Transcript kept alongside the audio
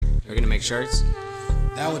make shirts?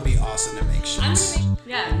 That would be awesome to make shirts.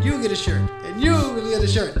 Yeah. You get a shirt, and you get a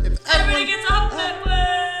shirt. If Everybody gets off that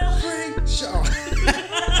well. free show.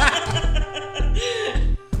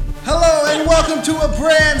 Hello and welcome to a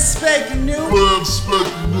brand spanking new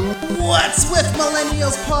What's with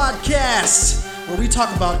Millennials podcast, where we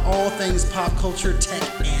talk about all things pop culture, tech,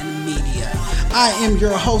 and media. I am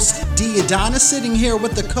your host, D. Adonis, sitting here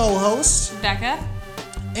with the co-host Becca.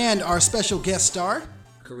 and our special guest star,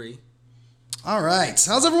 Curry. All right,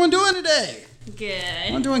 how's everyone doing today? Good.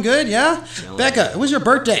 Everyone doing good, yeah? Chilling. Becca, it was your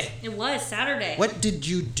birthday. It was Saturday. What did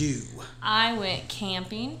you do? I went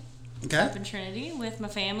camping Okay, up in Trinity with my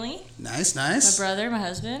family, nice, my nice, brother, my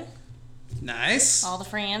husband, nice. all the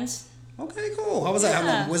friends. Okay, cool. How was that?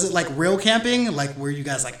 Yeah. Was it like real camping? Like were you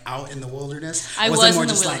guys like out in the wilderness? I Or was it more in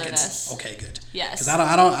the just wilderness. okay, good. Yes. Because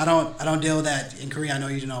I don't deal with that in Korea. I know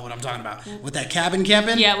you know what I'm talking about with that cabin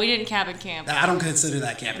camping. Yeah, we didn't cabin camp. I don't consider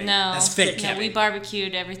that camping. No. That's fake No, camping. we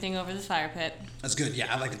barbecued everything over the fire pit. That's good.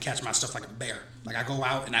 Yeah, I like to catch my stuff like a bear. Like I go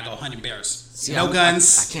out and I go hunting bears. See, No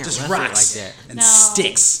guns, I can't just wrestle rocks like that. and No.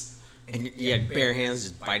 sticks. And you had bare hands,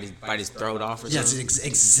 just bite his throat off or Yes, something? No,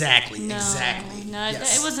 exactly. no,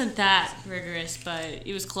 Yes. it wasn't that rigorous, but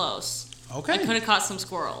it was close. Okay. I could have caught some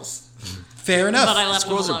squirrels, Fair enough. but I left them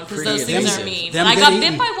Squirrels are alone because pretty those things are invasive. mean. Them But I good got eating.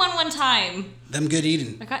 bit by one time. Them good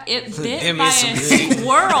eating. I got it bit Them by is some a good-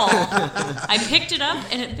 squirrel. I picked it up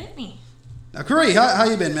and it bit me. Now, Curry, how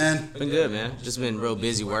you been, man? Been good, man. Just been real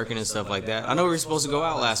busy working and stuff like that. I know we were supposed to go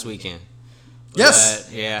out last weekend. Yes.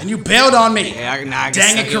 But, yeah. And you bailed on me. Yeah, I got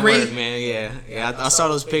Dang it, stuck at Curry. work, man. Yeah. I saw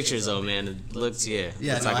those pictures though, man. It looked, Yeah, looks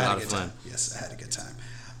no, like I a had lot a of good fun. time. Yes, I had a good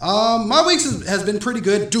time. My week has been pretty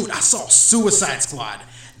good. Dude, I saw Suicide Squad.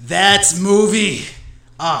 That movie.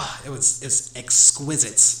 It's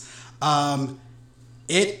exquisite.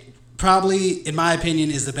 It probably, in my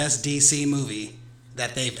opinion, is the best DC movie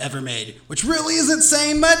that they've ever made, which really isn't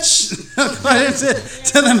saying much according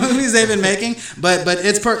to the movies they've been making, but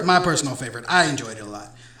it's my personal favorite. I enjoyed it a lot.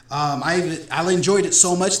 I enjoyed it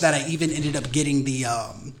so much that I even ended up getting the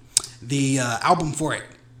album for it.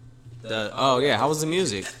 How was the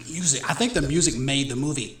music? Music. I think the music made the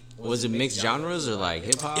movie. Was it mixed genres or like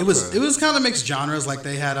hip hop? It was kind of mixed genres. Like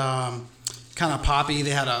they had kind of poppy.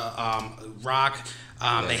 They had a rock.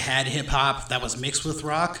 They had hip hop that was mixed with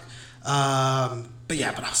rock. But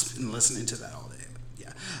I've been listening to that all day. But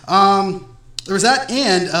yeah. There was that,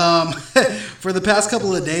 and for the past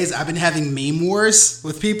couple of days, I've been having meme wars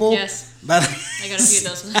with people. Yes. But I got a few of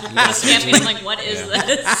those. I was camping. I'm like, what is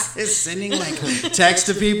this? it's sending like text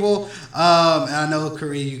to people. And I know,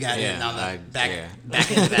 Curry, you got it on the back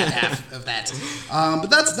into that half of that. But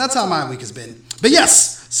that's how my week has been. But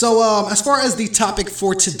yes, so as far as the topic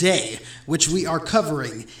for today, which we are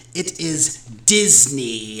covering, it is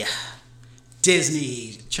Disney.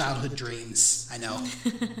 Disney childhood dreams. I know.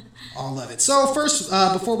 All of it. So first,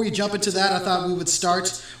 before we jump into that, I thought we would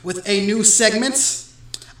start with a new segment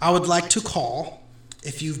I would like to call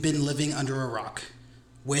If You've Been Living Under a Rock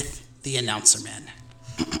with the Announcer Man.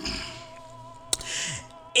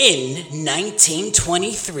 In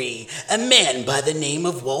 1923, a man by the name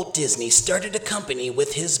of Walt Disney started a company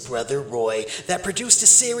with his brother Roy that produced a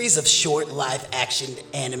series of short live-action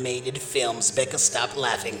animated films. Becca, stop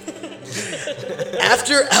laughing.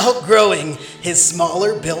 After outgrowing his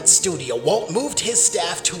smaller built studio, Walt moved his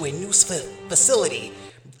staff to a new facility.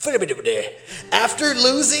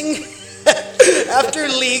 After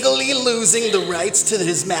legally losing the rights to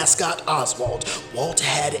his mascot Oswald, Walt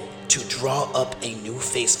had to draw up a new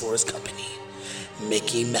face for his company.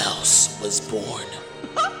 Mickey Mouse was born.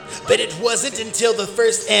 But it wasn't until the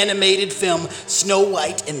first animated film, Snow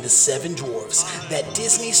White and the Seven Dwarfs, that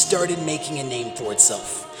Disney started making a name for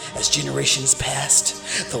itself. As generations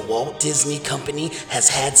passed, the Walt Disney Company has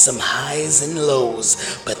had some highs and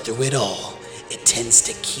lows, but through it all, it tends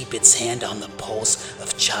to keep its hand on the pulse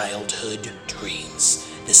of childhood dreams.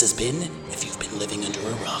 This has been If You've Been Living Under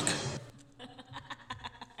a Rock.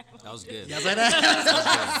 That was good. Yes, I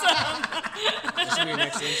That should be your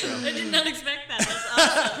next intro. I did not expect that.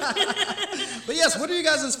 That's awesome. But yes, what are you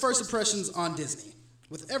guys' first impressions on Disney?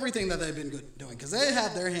 With everything that they've been doing? Because they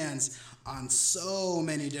have their hands on so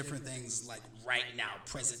many different things, like right now,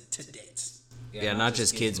 present to date. Yeah, not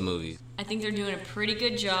just kids' movies. I think they're doing a pretty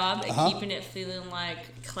good job at keeping it feeling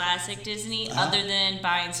like classic Disney, other than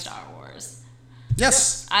buying Star Wars.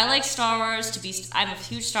 Yes. I like Star Wars to be. I'm a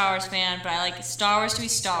huge Star Wars fan, but I like Star Wars to be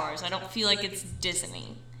Star Wars. I don't feel like it's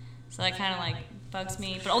Disney, so I kind of like bugs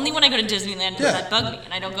me. But only when I go to Disneyland does that bug me,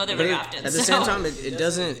 and I don't go there But very it, often. at the same time, it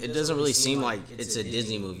doesn't really seem like it's a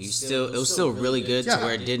Disney movie. It was still really good to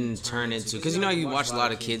where it didn't turn into, because you watch a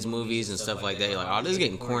lot of kids movies and stuff like that. You're like, oh, this is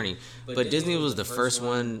getting corny. But Disney was the first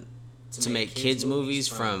one to make kids movies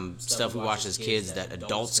from stuff we watched as kids that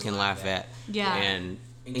adults can laugh at, and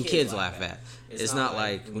kids laugh at. It's not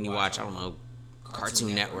like when you watch, I don't know,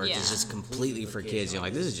 Cartoon Network. It's just completely for kids. You're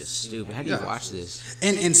like, this is just stupid. How do you watch this?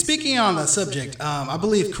 And speaking on the subject, I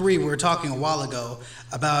believe, Karee, we were talking a while ago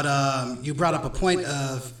about, you brought up a point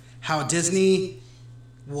of how Disney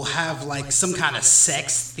will have like some kind of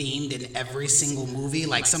sex themed in every single movie,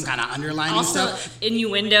 like some kind of underlining also, stuff.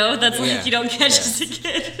 Innuendo, that's like you don't catch as a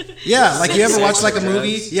kid. Yeah, like you ever watch like a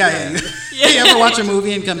movie? Yeah. You ever watch a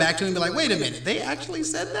movie and come back to it and be like, wait a minute, they actually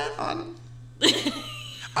said that on...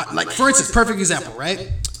 like, for instance, perfect example,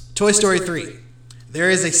 right? Toy Story 3.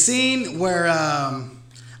 There is a scene where I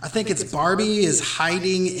think it's Barbie is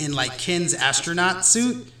hiding in like Ken's astronaut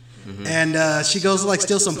suit. Mm-hmm. And she goes to like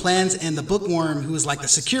steal some plans, and the bookworm, who is like the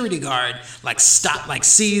security guard,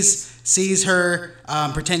 sees her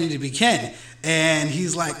pretending to be Ken, and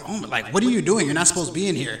he's like, "Oh, like what are you doing? You're not supposed to be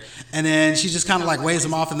in here." And then she just kind of like waves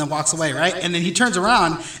him off and then walks away, right? And then he turns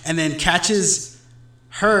around and then catches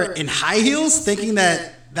her in high heels, thinking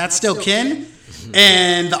that that's still Ken,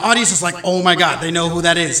 and the audience is like, "Oh my God, they know who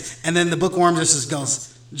that is." And then the bookworm just goes.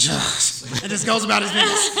 It just goes about his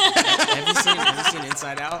business. Have you seen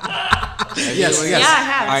Inside Out? Yes. Yeah, I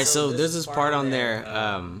have. All right, so there's this part on there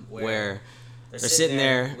where they're sitting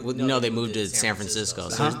there. They moved to San Francisco.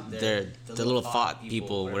 So they're the little thought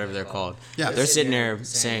people, whatever they're called. Yeah. They're sitting there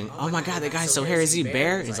saying, "Oh my God, that guy's so hairy. Is he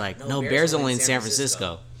Bear?" He's like, "No, Bear's only in San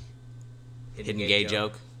Francisco." Hidden gay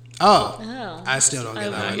joke. Oh. I still don't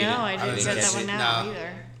get that. No, I didn't didn't get get that one it. out No.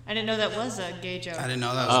 either. I didn't know that was a gay joke. I didn't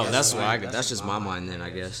know that was. Oh, that's why. That's just my mind then, I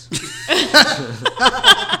guess.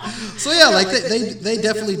 So yeah, like they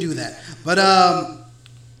definitely do that. But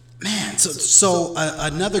man, so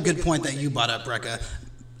another good point that you brought up,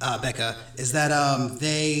 Becca, is that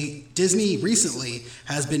Disney recently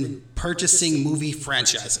has been purchasing movie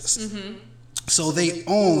franchises. Mm-hmm. So they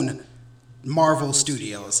own Marvel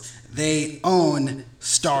Studios. They own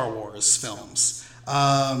Star Wars films.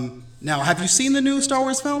 Now, have you seen the new Star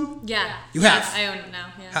Wars film? Yeah. You have? I own it now,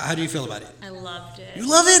 yeah. How do you feel about it? I loved it. You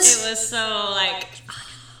love it? It was so, like...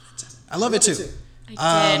 I love it too.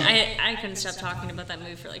 I did. I couldn't stop talking about that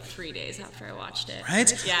movie for like 3 days after I watched it.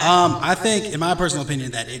 Right? Yeah. I think, in my personal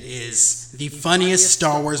opinion, that it is the funniest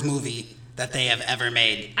Star Wars movie that they have ever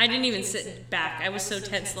made. I didn't even sit back. I was so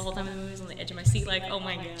tense the whole time the movie was on the edge of my seat, like, oh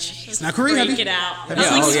my gosh. It's not Korean, Break it out. I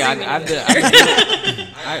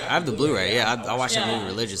have the Blu-ray. Yeah, I watch that movie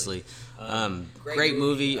religiously. Great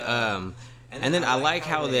movie. And then I like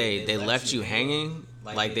how they left you hanging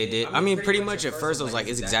like they did. I mean, pretty much at first I was like,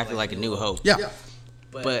 it's exactly like A New Hope. Yeah.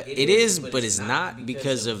 But it is, but it's not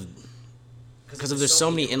because of there's so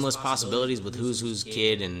many endless possibilities with who's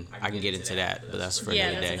kid, and I can get into that, but that's for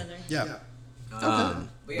another day. Yeah. But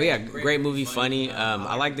yeah, great movie, funny.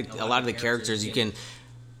 I like a lot of the characters.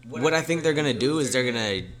 What I think they're gonna do is they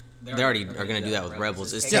already are gonna do that with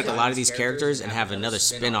Rebels. Is take a lot of these characters and have another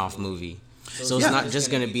spin-off movie. So it's not just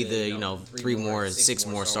gonna be the 6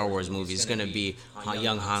 more Star Wars movies. It's gonna be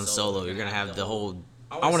young Han Solo. You're gonna have the whole.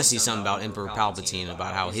 I want to see something about Emperor Palpatine,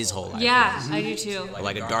 about how his whole life. Yeah, I do too.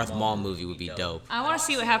 Like a Darth Maul movie would be dope. I want to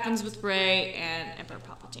see what happens with Rey and Emperor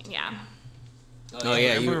Palpatine. Yeah. Oh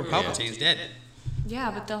yeah, Emperor Palpatine's dead.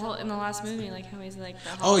 Yeah, but in the last movie, like how he's like the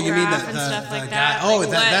Oh, you mean holograph the and stuff guy? like that. Oh, like,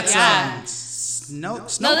 that's yeah.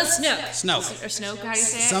 Snoke. No, that's Snoke. Snoke. Or Snoke, how do you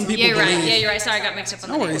say it? Some people yeah, you're right. believe- Yeah, you're right. Sorry, I got mixed up on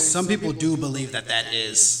No the worries. names. Some people do believe that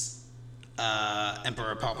is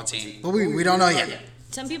Emperor Palpatine, but we don't know yet.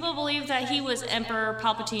 Some people believe that he was Emperor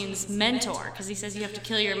Palpatine's mentor because he says you have to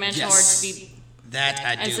kill your mentor Yes. to be. That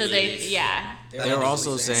I do. And so believe. They were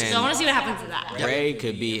also saying So I want to see what happens to that. Rey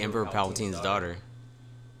could be Emperor Palpatine's daughter.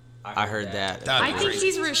 I heard that. I think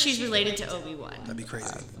she's related to Obi-Wan. That'd be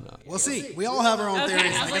crazy. We'll see. We all have our own Okay,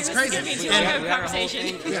 theories. I was Like, it's like, this is crazy. gonna be too long of a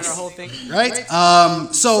conversation. We got our whole thing.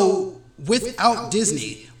 Right? So without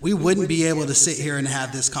Disney, we wouldn't be able to sit here and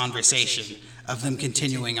have this conversation of them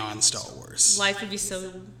continuing on Star Wars. Life would be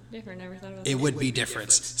so different. Never thought about It that. would be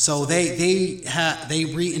different. So they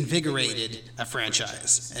reinvigorated a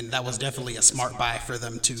franchise, and that was definitely a smart buy for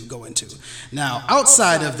them to go into. Now,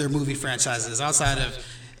 outside of their movie franchises, outside of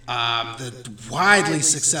the widely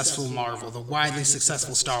successful Marvel, the widely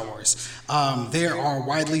successful Star Wars, they are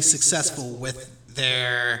widely successful with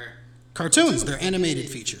their cartoons, their animated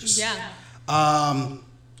features. Yeah.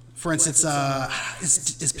 For instance,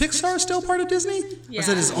 is Pixar still part of Disney? Or is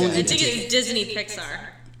it its own I think entity? it's Disney Pixar.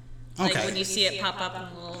 Like Okay. when you see it pop up and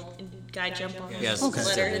the little guy jump on Yes. the Okay.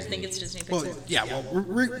 letter, I think it's Disney Pixar. Well, yeah.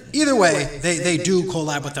 Well, either way, they do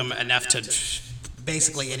collab with them enough to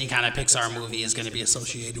basically any kind of Pixar movie is going to be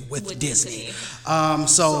associated with Disney.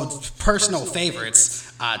 So personal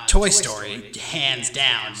favorites, Toy Story, hands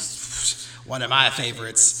down, one of my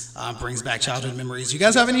favorites. Brings back childhood memories. You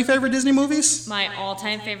guys have any favorite Disney movies? My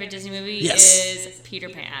all-time favorite Disney movie Yes. is Peter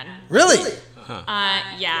Pan. Really?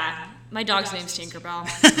 Yeah. My dog's name's Tinkerbell.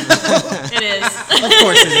 It is. Of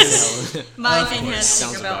course it is. My thing has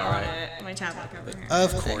Sounds Tinkerbell about on right. it. My tablet cover here.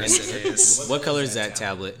 Of course it is. What color is that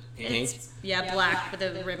tablet? Pink. Yeah, black, but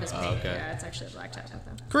the rim is pink. okay. Yeah, it's actually a black tablet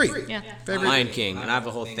though. Great. Yeah. Favorite? Lion King, and I have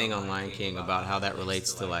a whole thing on Lion King about how that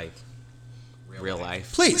relates to like real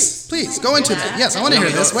life. Please go into this. Yes, I want to hear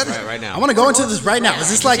this. What? Right now. I want to go into this right now. Is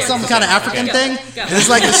this like some kind of African thing? Go. Is this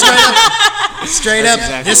like a straight up?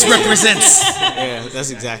 exactly This represents. Yeah,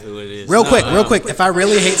 that's exactly what it is. Real quick. If I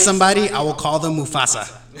really hate somebody, I will call them Mufasa.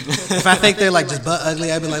 If I think they're like just butt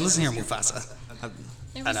ugly, I'd be like, listen here, Mufasa.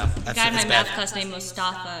 There I was know. a guy in my That's math bad. class named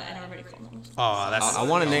Mustafa, and everybody called him Mustafa. Oh, that's. I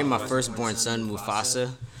want to name my firstborn son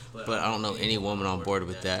Mufasa, but I don't know any woman on board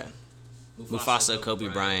with that. Mufasa, Kobe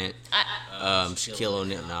Bryant, Shaquille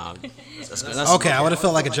O'Neal. Nah, that's Okay, I would have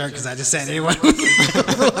felt like a jerk because I just said anyone.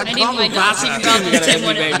 I named my dog Tinkerbell, You but gotta Tim have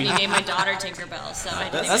wouldn't your let me baby. name my daughter Tinkerbell, so I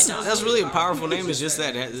named my dog. That's really a powerful name. It's just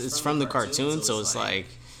that it's from the cartoon, so it's like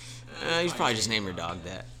you should probably just name your dog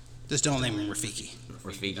that. Just don't name him Rafiki.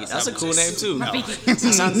 Rafiki. That's a cool name too. No. Come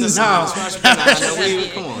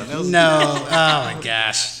on. That was- No. Oh my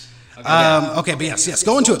gosh. Okay, but yes.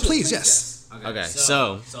 Go into it, please. Yes. Okay,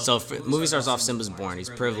 so movie starts off. Simba's born. He's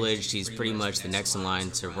privileged. He's pretty much the next in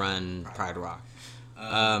line to run Pride Rock.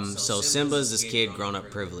 So Simba's this kid grown up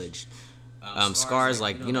privileged. Scar's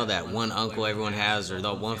like, you know, that one uncle everyone has, or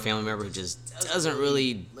that one family member who just doesn't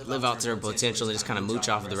really live out to their potential. They just kind of mooch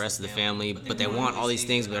off of the rest of the family, but they want all these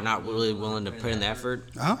things, but they're not really willing to put in the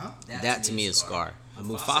effort. That to me is Scar.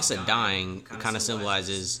 Mufasa dying kind of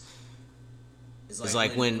symbolizes, is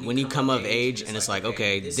like when you come of age and it's like,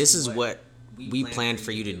 okay, this is what we planned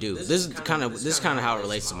for you to do. This is kind of how it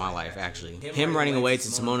relates to my life, actually. Him running away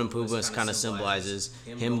to Timon and Pumbaa kind of symbolizes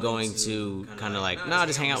him going to kind of like,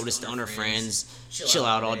 just hang out with his stoner friends, chill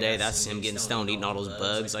out all day. That's him getting stoned, eating all those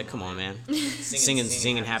bugs. Like, come on, man.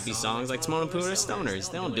 Singing happy songs. Like, Timon and Pumbaa are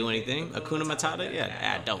stoners. They don't do anything. Hakuna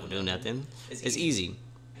Matata, don't do nothing. It's easy.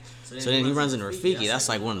 So then he runs into Rafiki. That's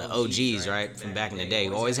like one of the OGs, right, from back in the day.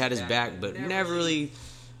 Who always had his back, but never really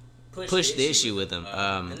pushed the issue with him.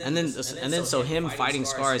 And then so him fighting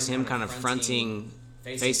Scar is him kind of facing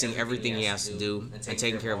everything he has to do and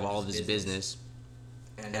taking care of all of his business,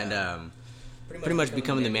 and pretty much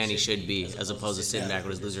becoming the man he should be, as opposed to sitting back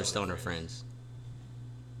with his loser stoner friends.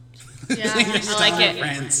 Yeah, I like it.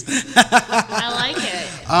 Friends. I like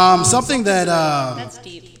it. Something that That's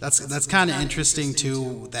deep. that's kind of interesting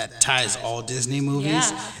too, that ties all Disney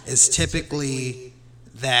movies, Yeah. is typically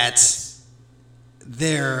that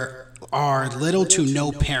there are little to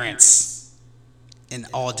no parents in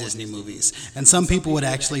all Disney movies, and some people would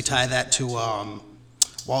actually tie that to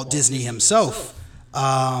Walt Disney himself,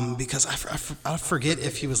 because I forget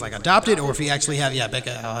if he was like adopted or if he actually had. Yeah,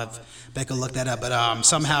 I'll have Becca look that up, but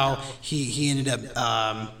somehow he ended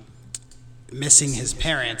up missing his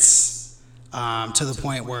parents to the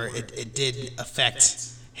point where it did affect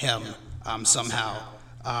him somehow.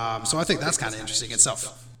 So I think that's kind of interesting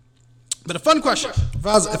itself. But a fun question,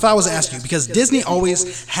 if I was to ask you, because Disney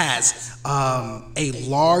always has a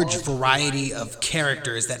large variety of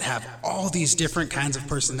characters that have all these different kinds of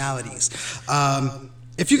personalities.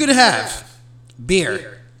 If you could have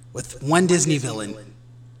beer with one Disney villain,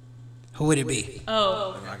 who would it be?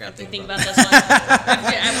 Oh, I have to think about this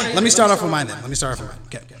one. Let me start off with mine then.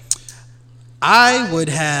 Okay. I would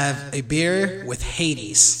have a beer with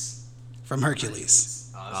Hades from Hercules.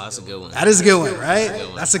 Oh, that's a good one. That is a good one, right?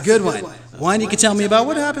 That's a good one. One, you can tell me about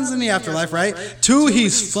what happens in the afterlife, right? Two,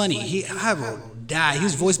 he's funny. I will die. He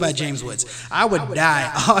was voiced by James Woods. I would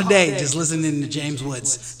die all day just listening to James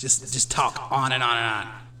Woods just talk on and on and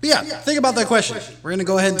on. But yeah, think about that question. We're going to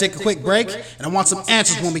go ahead and take a quick break, and I want some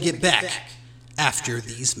answers when we get back after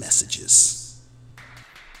these messages.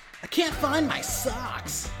 I can't find my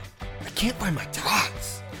socks. I can't find my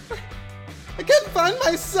tots. I can't find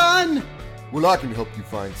my son. Well, I can help you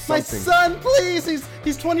find My something. son, please.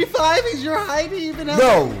 He's 25. He's your height. He even has.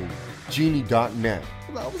 No! Genie.net.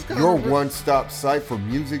 That was kind Your of one-stop site for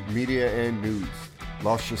music, media, and news.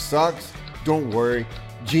 Lost your socks? Don't worry.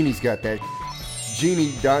 Genie's got that.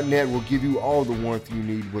 Genie.net will give you all the warmth you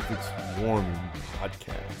need with its warming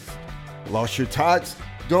podcast. Lost your tots?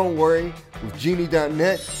 Don't worry, with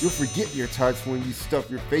Genie.net, you'll forget your tarts when you stuff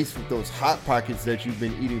your face with those Hot Pockets that you've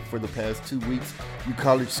been eating for the past 2 weeks, you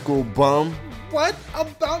college school bum. What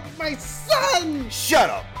about my son? Shut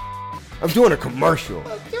up! I'm doing a commercial.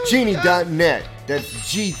 Genie.net. That's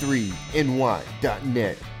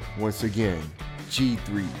G3NY.net. Once again,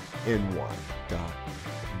 G3NY.net.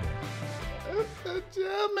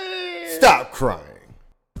 Jimmy! Stop crying.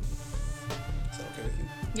 Is that okay with you?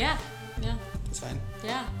 Yeah. Yeah. That's fine.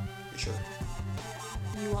 Yeah. You sure?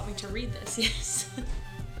 You want me to read this? Yes.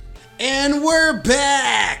 And we're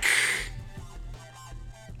back.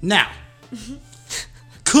 Now,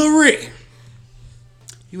 Clarie,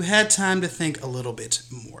 you had time to think a little bit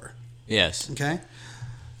more. Yes. Okay?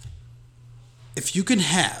 If you can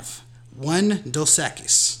have one Dos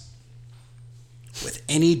Equis with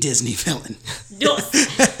any Disney villain, Dos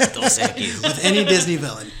Equis. with any Disney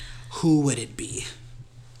villain, who would it be?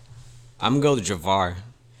 I'm gonna go with Jafar.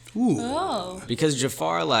 Ooh. Oh. Because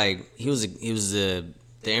Jafar, like, he was the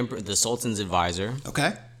emperor, the Sultan's advisor.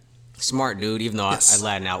 Okay. Smart dude, even though Yes.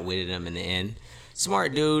 Aladdin outwitted him in the end.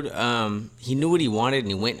 Smart dude. He knew what he wanted and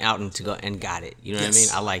he went out and got it. You know what I mean?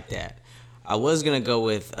 Yes. I like that. I was gonna go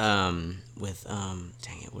with dang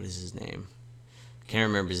it, what is his name? Can't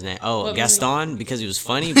remember his name. Oh, What Gaston, because he was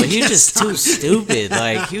funny, but he was just too stupid.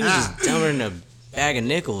 Like, he was just dumber than a bag of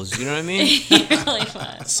nickels. You know what I mean? He really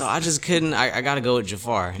was. So I just couldn't. I gotta go with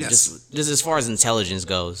Jafar. Yes. Just as far as intelligence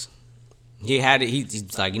goes. He had it.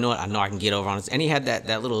 He's like, you know what? I know I can get over on this. And he had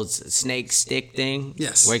that little snake stick thing.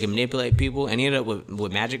 Yes. Where he can manipulate people. And he ended up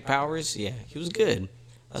with magic powers. Yeah, he was good.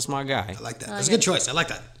 That's my guy. I like that. That's a good choice. I like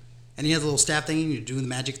that. And he has a little staff thing. You're doing the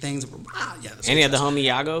magic things. Yeah. That's And he had the homie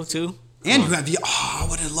Iago too. And you have I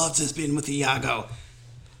would have loved to have been with Iago.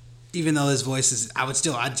 Even though his voice is, I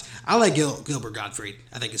like Gilbert Gottfried.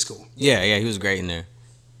 I think it's cool. Yeah, he was great in there.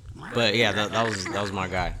 But yeah, that was my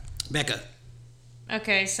guy. Becca,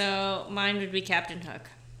 Okay, so mine would be Captain Hook.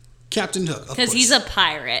 Captain Hook, Because he's a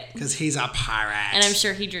pirate. Because he's a pirate. And I'm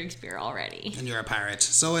sure he drinks beer already. And you're a pirate.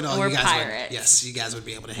 So it all We're you guys pirates. would, yes, you guys would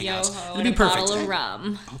be able to hang out. Yo-ho, It'd and be a perfect. bottle of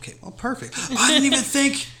rum. Okay, well, perfect. Oh, I didn't even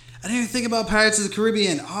think about Pirates of the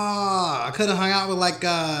Caribbean. I could have hung out with like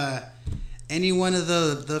any one of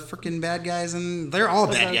the freaking bad guys, and they're all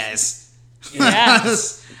bad guys. Yeah.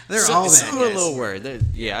 They're all bad Some of the guys. little word. They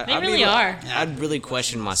really are. I'd really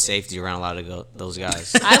question my safety around a lot of those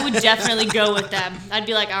guys. I would definitely go with them. I'd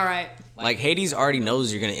be like, all right. Like, Hades already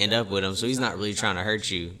knows you're gonna end up with him, so he's not really trying to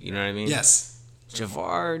hurt you. You know what I mean? Yes.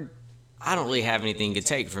 Jafar, I don't really have anything to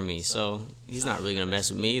take from me, so he's not really gonna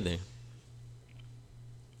mess with me either.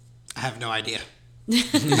 I have no idea.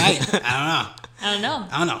 Right? I don't know.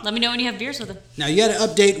 Let me know when you have beers with him. Now you had an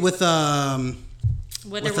update with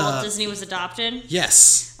Whether With, Walt Disney was adopted.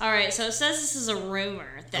 yes. All right, so it says this is a rumor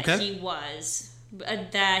that Okay. he was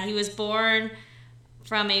born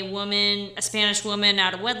from a Spanish woman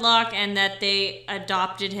out of wedlock, and that they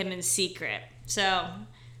adopted him in secret. So,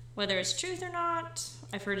 whether it's truth or not,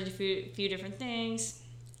 I've heard a few different things.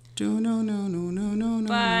 No.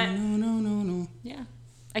 But- No. Yeah,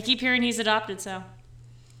 I keep hearing he's adopted. So,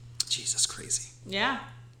 Jesus, crazy. yeah.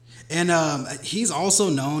 And he's also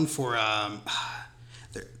known for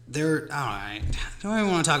they're I don't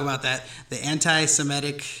even want to talk about that. The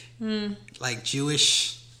anti-Semitic, like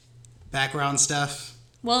Jewish background stuff.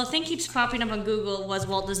 Well, the thing keeps popping up on Google. Was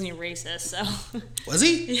Walt Disney racist? So, Was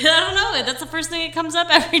he? I don't know. That's the first thing that comes up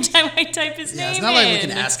every time I type his Yeah, name it's not like we in.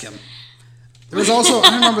 can ask him. There was also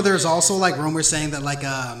I remember there was also like rumors saying that like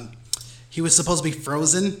he was supposed to be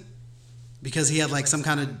frozen because he had like some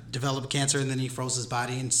kind of developed cancer and then he froze his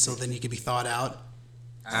body and so then he could be thawed out.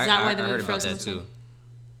 that why the I movie heard about Frozen that was too.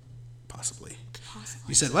 Possibly.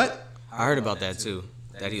 You said what? I heard about that too.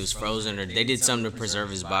 That he was frozen, or they did something to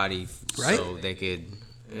preserve his body, Right. so they could,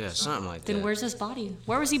 something like Then that. where's his body?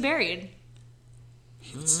 Where was he buried?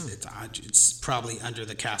 It's probably under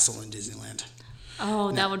the castle in Disneyland.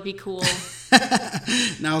 Oh, that would be cool.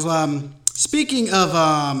 Now, speaking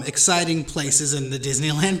of exciting places in the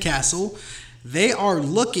Disneyland castle, they are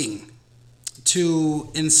looking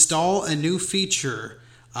to install a new feature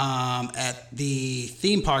at the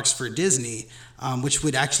theme parks for Disney, which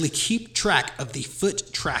would actually keep track of the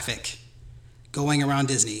foot traffic going around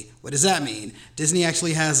Disney. What does that mean? Disney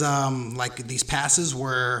actually has like these passes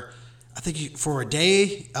where I think for a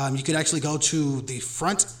day you could actually go to the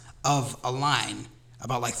front of a line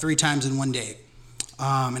about like 3 times in one day.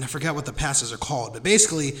 And I forget what the passes are called, but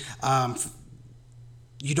basically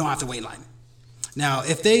you don't have to wait in line. Now,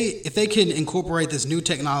 if they can incorporate this new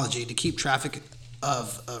technology to keep traffic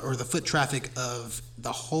of or the foot traffic of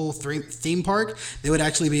the whole theme park, they would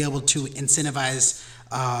actually be able to incentivize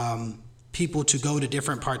people to go to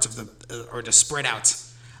different parts of the or to spread out.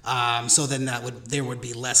 So then there would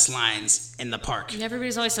be less lines in the park. And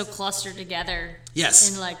everybody's always so clustered together.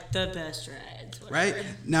 Yes. In like the best rides. Right?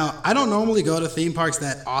 Now, I don't normally go to theme parks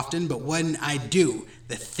that often, but when I do,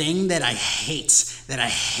 the thing that I hate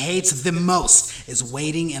the most is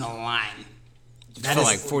waiting in a line. That for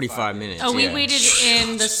like 45 minutes. Oh, we waited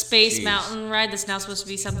in the Space Mountain ride. That's now supposed to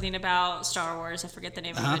be something about Star Wars. I forget the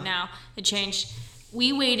name of it now. It changed.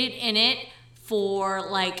 We waited in it for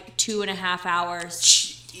like 2.5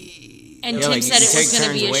 hours. And Tim said it was going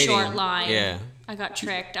to be a short line. Yeah. I got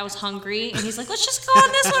tricked. I was hungry. And he's like, let's just go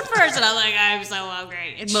on this one first. And I'm like, I'm so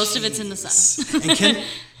hungry. And most of it's in the sun. And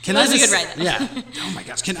can it was a good ride, though. Yeah. Oh, my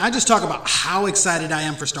gosh. Can I just talk about how excited I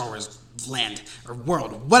am for Star Wars Land or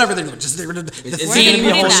World, whatever they're doing? Just the Is theme it going to be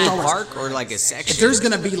a whole Star Wars park or like a section? If there's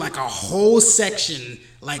going to be like a whole section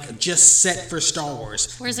like just set for Star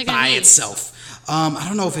Wars Where's it gonna by be? itself. I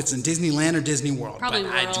don't know if it's in Disneyland or Disney World. Probably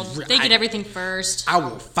but World. They get everything first. I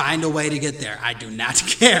will find a way to get there. I do not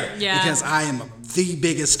care. Yeah. Because I am the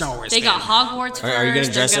biggest Star Wars They fan. got Hogwarts first. Are you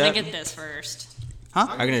gonna dress They're up? going to get this first. Are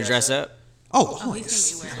you going to dress up? Oh, He's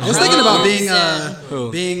always. going to be I was wearing thinking about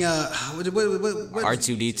Who? being what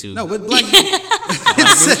R2D2. No, what black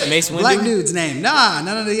Mace Windu? black dude's name? Nah,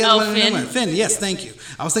 the other one. Finn. Finn. Yes, thank you.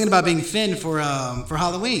 I was thinking about being Finn for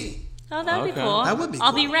Halloween. Oh, that would be Okay. cool. That would be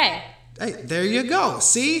I'll cool. be Ray. Hey, there you go.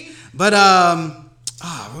 See, but I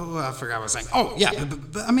forgot what I was saying. Oh yeah,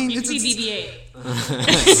 but I mean You it's, could be it's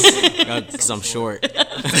BB-8. Because I'm short.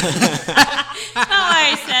 Oh,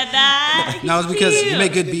 I said that. no, it's because you Cute.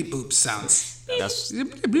 make good beep boop sounds. That's, I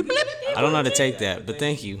don't know how to take that, but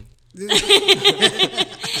thank you.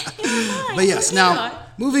 But yes, now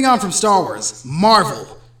moving on from Star Wars,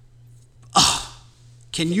 Marvel.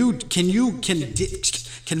 Can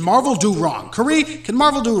Marvel do wrong? Kari, can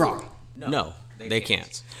Marvel do wrong? No, they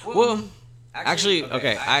can't. Well, actually,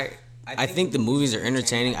 okay, I think the movies are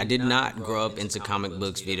entertaining. I did not grow up into comic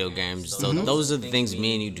books, video games, so those are the things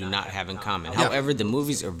me and you do not have in common. However, the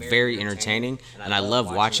movies are very entertaining, and I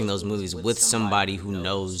love watching those movies with somebody who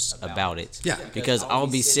knows about it. Yeah. Because I'll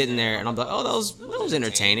be sitting there and I'll be like, oh, that was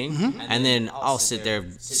entertaining, and then I'll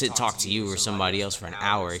talk to you or somebody else for an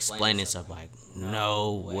hour explaining stuff like,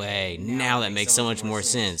 no way. Now that makes so much more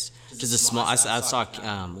sense. Just a small. I saw.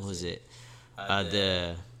 What was it?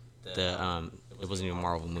 It wasn't even a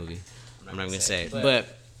Marvel movie. I'm not even gonna say it, but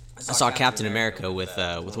I saw Captain America with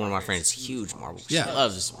one of my friends. Huge Marvel. She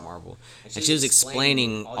loves Marvel, and she was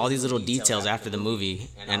explaining all these little details after the movie,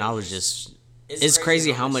 and I was just. It's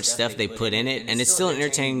crazy how much stuff they put in it, and it's still an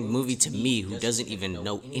entertaining movie to me who doesn't even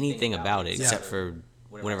know anything about it except for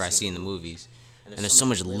whatever I see in the movies. And there's so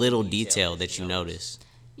much little detail that you notice.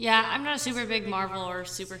 Yeah, I'm not a super big Marvel or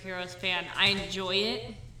superheroes fan. I enjoy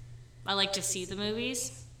it. I like to see the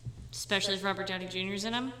movies, especially if Robert Downey Jr.'s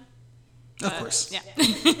in them. Of course. Yeah.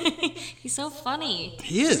 He's so funny.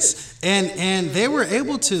 He is. And they were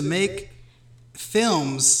able to make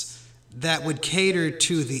films that would cater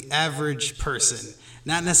to the average person,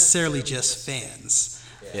 not necessarily just fans.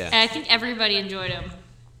 Yeah. And I think everybody enjoyed him.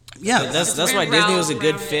 Yeah, That's very why Disney was a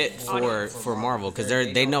good rounded fit audience. for Marvel, because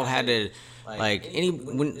they know how to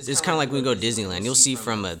it's kind of like when we go to Disneyland, you'll see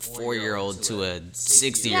from a 4-year-old to a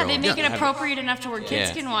 60-year-old. Yeah, they make it appropriate enough to where kids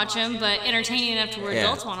Yeah. can watch them, but entertaining enough to where Yeah.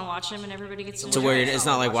 adults want to watch them, and everybody gets to where it's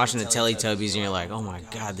not like watching the Teletubbies and you're like, oh my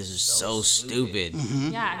god, this is so stupid.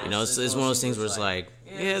 Yeah. You know, it's one of those things where it's like,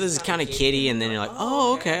 yeah, this is kind of kiddie, and then you're like,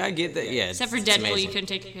 oh, okay, I get that. Yeah. Except for it's Deadpool, amazing. you couldn't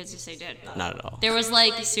take your kids to say Deadpool. Not at all. There was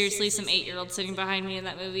like seriously some 8-year-olds sitting behind me in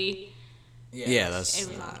that movie. Yeah, that's. It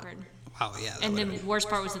was awkward. wow, yeah. that And would've the worst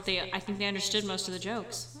part was that I think they understood most of the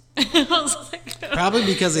jokes. I was like, Probably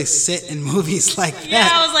because they sit in movies like that. yeah,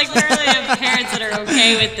 I was like, where are the parents that are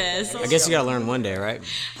okay with this? I guess you gotta learn one day, right?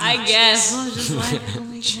 I guess. I was just like, oh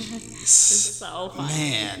my god, this is so funny.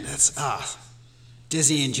 Man, that's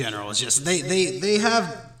Disney in general is just they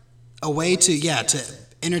have a way to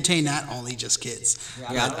entertain not only just kids.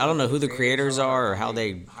 Yeah, I don't know who the creators are or how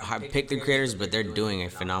they pick the creators, but they're doing a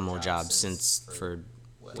phenomenal job for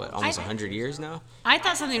almost 100 years now. I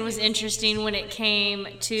thought something was interesting when it came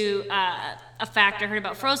to a fact I heard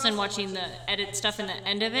about Frozen, watching the edit stuff in the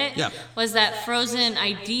end of it, Yeah. was that Frozen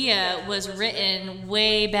idea was written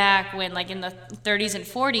way back when, like in the 30s and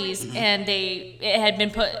 40s, and it had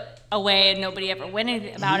been put away and nobody ever went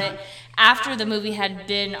anything about it. After the movie had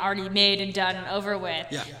been already made and done and over with,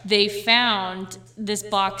 they found this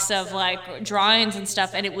box of like drawings and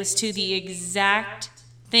stuff, and it was to the exact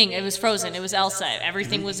thing. It was Frozen. It was Elsa.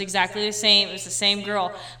 Everything was exactly the same. It was the same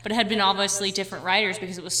girl, but it had been obviously different writers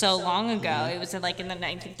because it was so long ago. It was like in the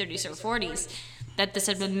 1930s or 40s. that this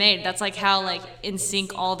had been made. That's like how like in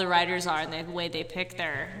sync all the writers are and the way they pick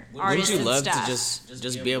their Wouldn't artists you and love stuff. to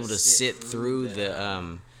just be able to sit through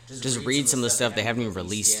the just read some of the stuff they haven't even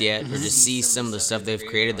released yet, or just see some of the stuff they've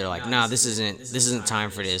created? They're like, nah, this isn't time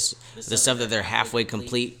for this. The stuff that they're halfway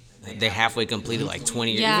complete. They halfway completed like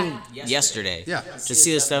 20 years, Yeah. even yesterday. Yeah. To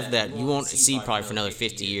see the stuff that you won't see probably for another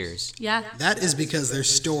 50 years. Yeah. That is because their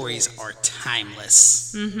stories are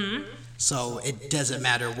timeless. Mm-hmm. So it doesn't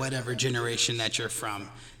matter whatever generation that you're from.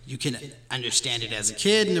 You can understand it as a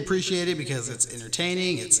kid and appreciate it because it's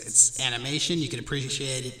entertaining. It's animation. You can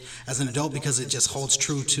appreciate it as an adult because it just holds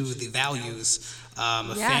true to the values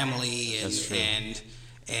of Yeah. family That's true. and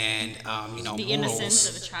you know, The morals. innocence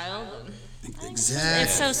of a child. Exactly.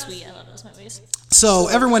 It's so sweet. I love those movies. So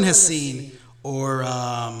everyone has seen or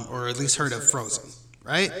at least heard of Frozen,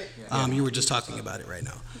 right? You were just talking about it right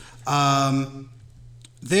now.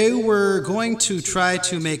 They were going to try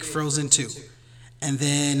to make Frozen 2, and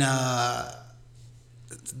then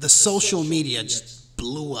the social media just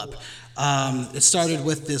blew up. It started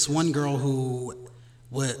with this one girl who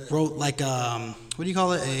wrote like what do you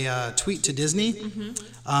call it? A tweet to Disney,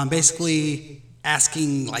 basically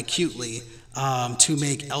asking like cutely to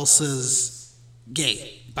make Elsa's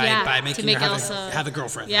gay by making make her Elsa- have a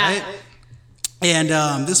girlfriend, Yeah. right?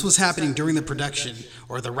 And this was happening during the production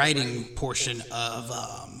or the writing portion of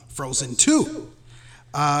Frozen 2.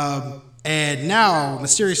 And now,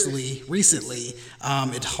 mysteriously, recently,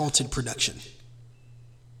 it halted production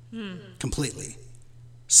completely.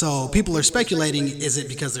 So people are speculating, is it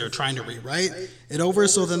because they're trying to rewrite it over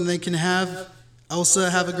so then they can have Elsa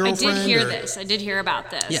have a I girlfriend? did hear or- this. I did hear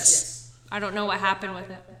about this. Yes. I don't know what happened with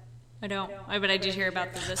it. I don't. But I did hear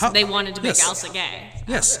about this. How- They wanted to make yes. Elsa gay.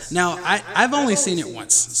 Yes. Now I've only seen it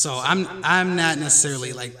once, so I'm not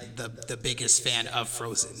necessarily like the biggest fan of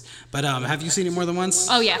Frozen. But have you seen it more than once?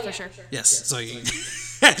 Oh yeah, for sure. Yes. So you.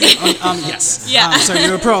 Yes. Yeah. So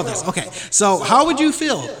you're a pro of this. Okay. So how would you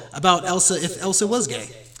feel about Elsa if Elsa was gay?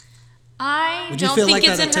 I Would you don't feel think like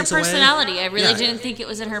it's that in her takes away? personality. I really Yeah. didn't think it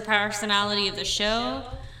was in her personality of the show.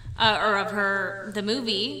 Or of the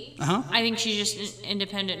movie. Uh-huh. I think she's just an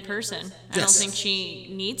independent person. I don't Yes. think she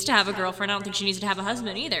needs to have a girlfriend. I don't think she needs to have a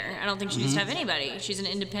husband either. I don't think she needs to Mm-hmm. have anybody. She's an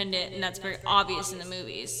independent, and that's very obvious in the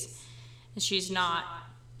movies. And she's not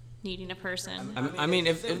needing a person. I mean,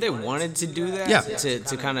 if they wanted to do that, Yeah.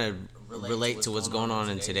 to kind of relate to what's going on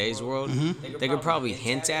in today's world, they could probably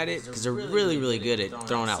hint at it because they're really, really good at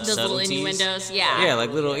throwing out Those little subtleties. innuendos, yeah. Yeah,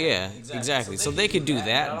 like little, yeah, exactly. So they could do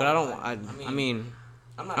that, but I mean,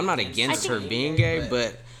 I'm not against her being gay,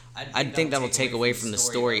 but I think that'll take away from the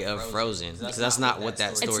story of Frozen because that's not what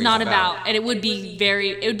that story It's not is about, and it would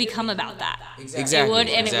become about that. Exactly. It would,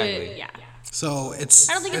 and exactly. it would, yeah. So it's.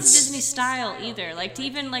 I don't think it's Disney style either. Like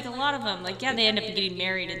even like a lot of them, like yeah, they end up getting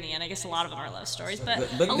married in the end. I guess a lot of them are love stories, but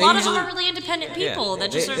But a they lot of them usually- are really independent Yeah. people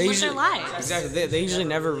that just They sort of live usually- their lives. Exactly. They usually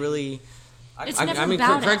never really. It's I never mean,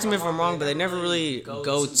 about correct it. me if I'm wrong, but they never really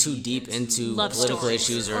go too deep into Love political stories.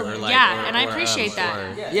 issues or like. Yeah, or- and I or, appreciate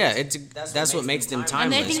that. Yeah, that's what makes them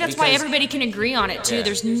timeless. And I think that's why because- everybody can agree on it too. Yeah.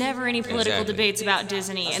 There's never any political Exactly. debates about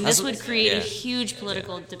Disney, and That's this what- would create a yeah. huge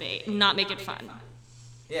political debate and not make it fun.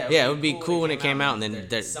 Yeah, it would be cool when it came out, and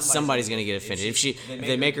then somebody's gonna get offended. If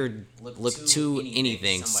they make her look too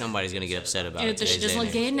anything, somebody's gonna get upset about it. If she doesn't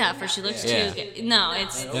look gay enough, or she looks Yeah. too gay. No,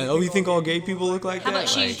 it's. Oh, you think all gay people look like How that? about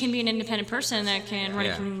she Like, can be an independent person that can run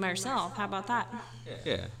Yeah. it from by herself? How about that?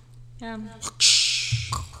 Yeah, Yeah.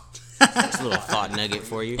 that's a little thought nugget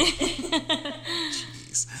for you.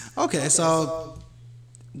 Okay, so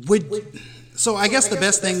I guess the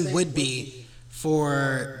best thing would be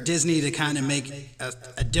for Disney to kind of make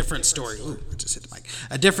a different story. Ooh, I just hit the mic.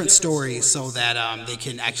 A different story so that they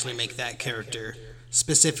can actually make that character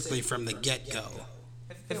specifically from the get-go.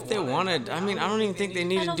 If they wanted, I mean, I don't even think they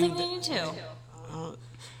need I to don't do think they that. need to.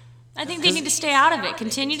 I think they need to stay out of it.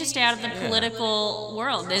 Continue to stay out of the political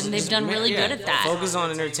world, and they've done really good at that. Focus on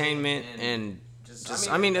entertainment and just.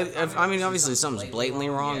 I mean, obviously something's blatantly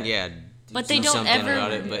wrong. Yeah. But they do don't something ever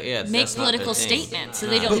about it, but yeah, make that's not their political thing. statements, so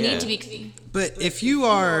they don't Yeah. need to be. But if you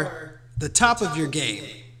are the top of your game,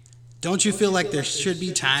 don't you feel like there should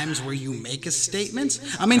be times where you make a statement?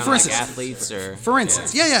 I mean, for Like instance, athletes or.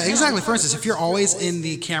 yeah, exactly. For instance, if you're always in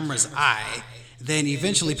the camera's eye, then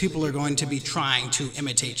eventually people are going to be trying to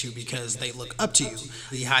imitate you because they look up to you,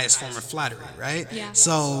 the highest form of flattery, right? Yeah.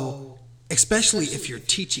 So, especially if you're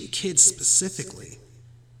teaching kids specifically.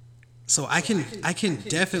 So I can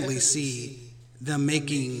definitely see them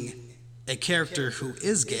making a character who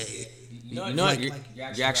is gay. You know what?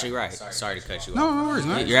 You're actually right. Sorry to cut you off. No worries,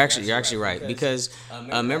 man. You're actually right because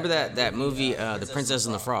remember that movie, The Princess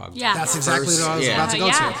and the Frog. Yeah. That's exactly what I was Yeah. about to go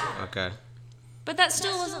Yeah. to. Okay. But that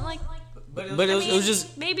still wasn't like. But it was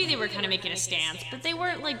just maybe they were kind of making a stance, but they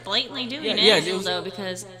weren't like blatantly doing it. Yeah, it was, though,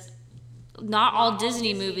 because not all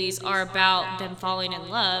Disney movies are about them falling in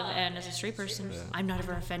love. And as a straight person, I'm not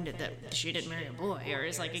ever offended that she didn't marry a boy, or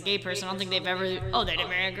as like a gay person, I don't think they've ever. Oh, they didn't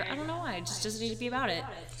marry a girl. I don't know why. It just doesn't need to be about it.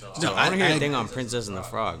 No, I want to hear a thing on Princess and the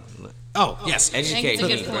Frog. Oh, yes. Educate That's a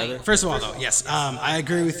me, good point. brother. First of all, though, yes, I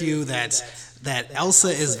agree with you that Elsa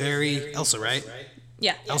is very Elsa, right?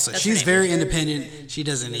 Yeah. Elsa, that's she's her name. very independent. She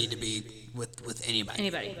doesn't need to be with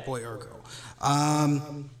anybody, boy or girl.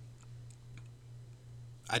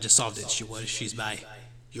 I just solved it. She's bi.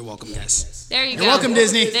 You're welcome, guys. There you go. You're welcome,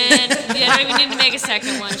 Disney. Then you don't even need to make a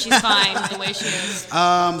second one. She's fine the way she is.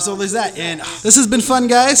 So there's that, and this has been fun,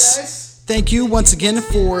 guys. Thank you once again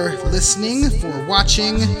for listening, for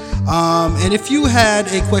watching. And if you had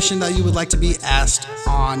a question that you would like to be asked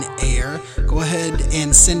on air, go ahead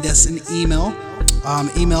and send us an email.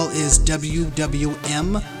 Email is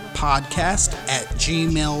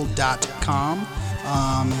wwmpodcast@gmail.com.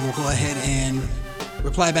 We'll go ahead and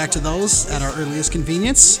reply back to those at our earliest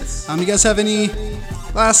convenience. You guys have any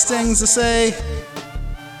last things to say?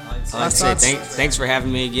 I'd like to say thanks for having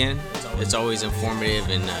me again. It's always informative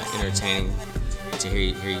and entertaining to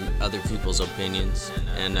hear other people's opinions.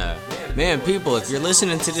 And man, people, if you're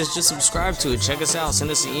listening to this, just subscribe to it. Check us out.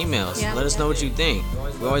 Send us emails. Yeah. Let us know what you think.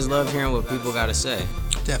 We always love hearing what people got to say.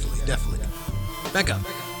 Definitely. Becca,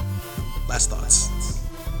 last thoughts.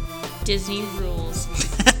 Disney rules.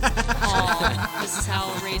 This is how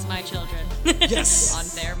I'll raise my children. Yes. On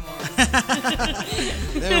their moral.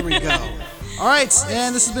 There we go. All right,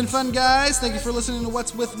 and this has been fun, guys. Thank you for listening to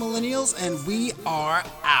What's with Millennials, and we are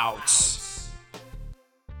out.